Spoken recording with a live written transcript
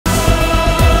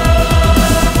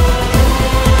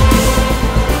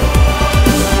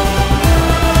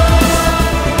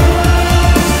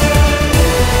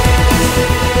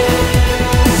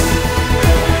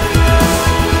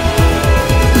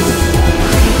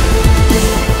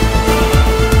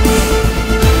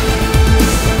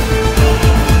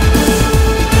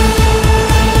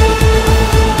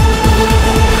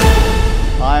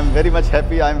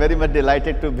very much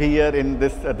delighted to be here in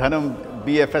this Dhanam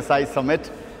BFSI Summit.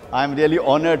 I am really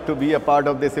honored to be a part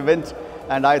of this event,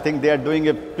 and I think they are doing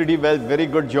a pretty well, very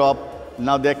good job.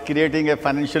 Now they are creating a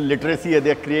financial literacy,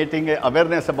 they are creating an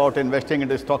awareness about investing in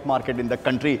the stock market in the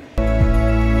country.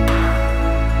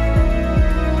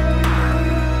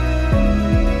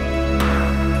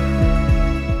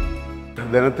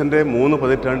 ധനത്തിൻ്റെ 3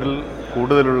 പതിറ്റാണ്ടിൽ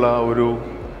കൂടുതലുള്ള ഒരു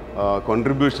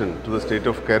contribution to the state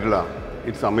of Kerala.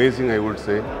 It's amazing, I would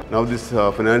say. Now this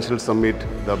financial summit,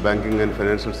 the banking and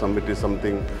financial summit, is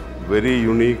something very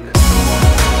unique.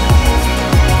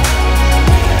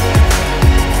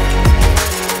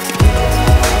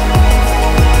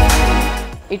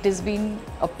 It has been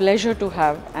a pleasure to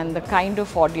have, and the kind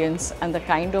of audience and the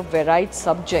kind of varied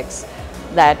subjects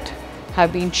that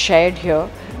have been shared here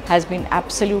has been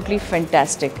absolutely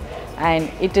fantastic, and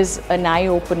it is an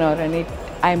eye-opener, and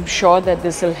I'm sure that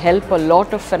this will help a lot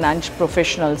of finance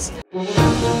professionals.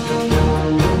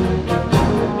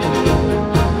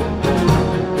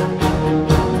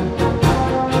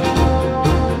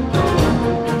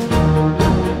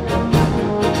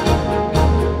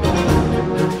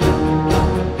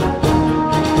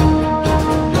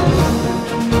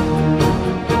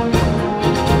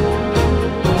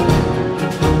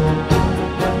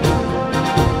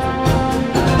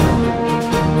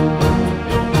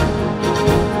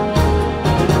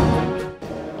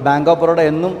 Bank of Baroda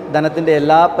എന്നും ധനത്തിൻ്റെ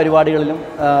എല്ലാ പരിപാടികളിലും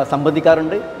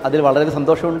സംബന്ധിക്കാറുണ്ട്. അതിൽ വളരെ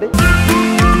സന്തോഷമുണ്ട്.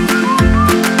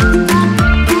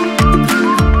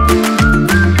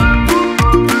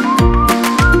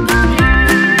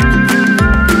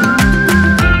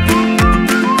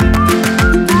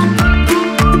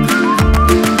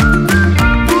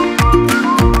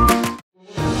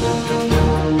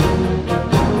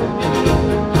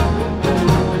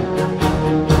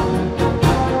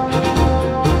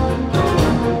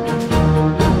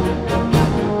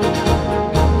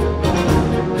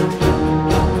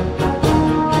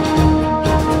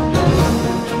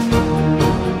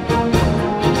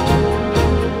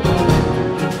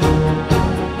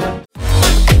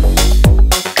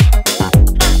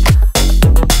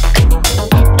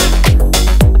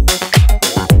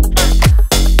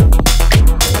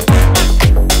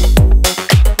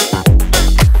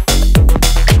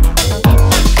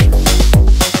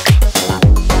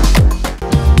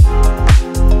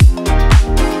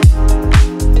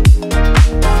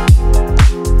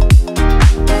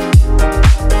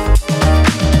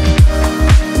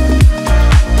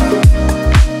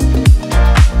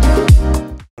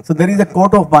 So there is a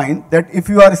quote of mine that if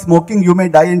you are smoking, you may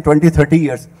die in 20-30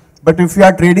 years. But if you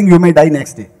are trading, you may die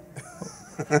next day.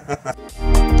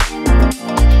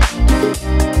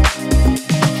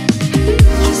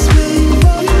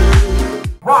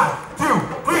 1, 2,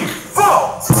 3,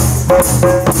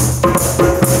 4!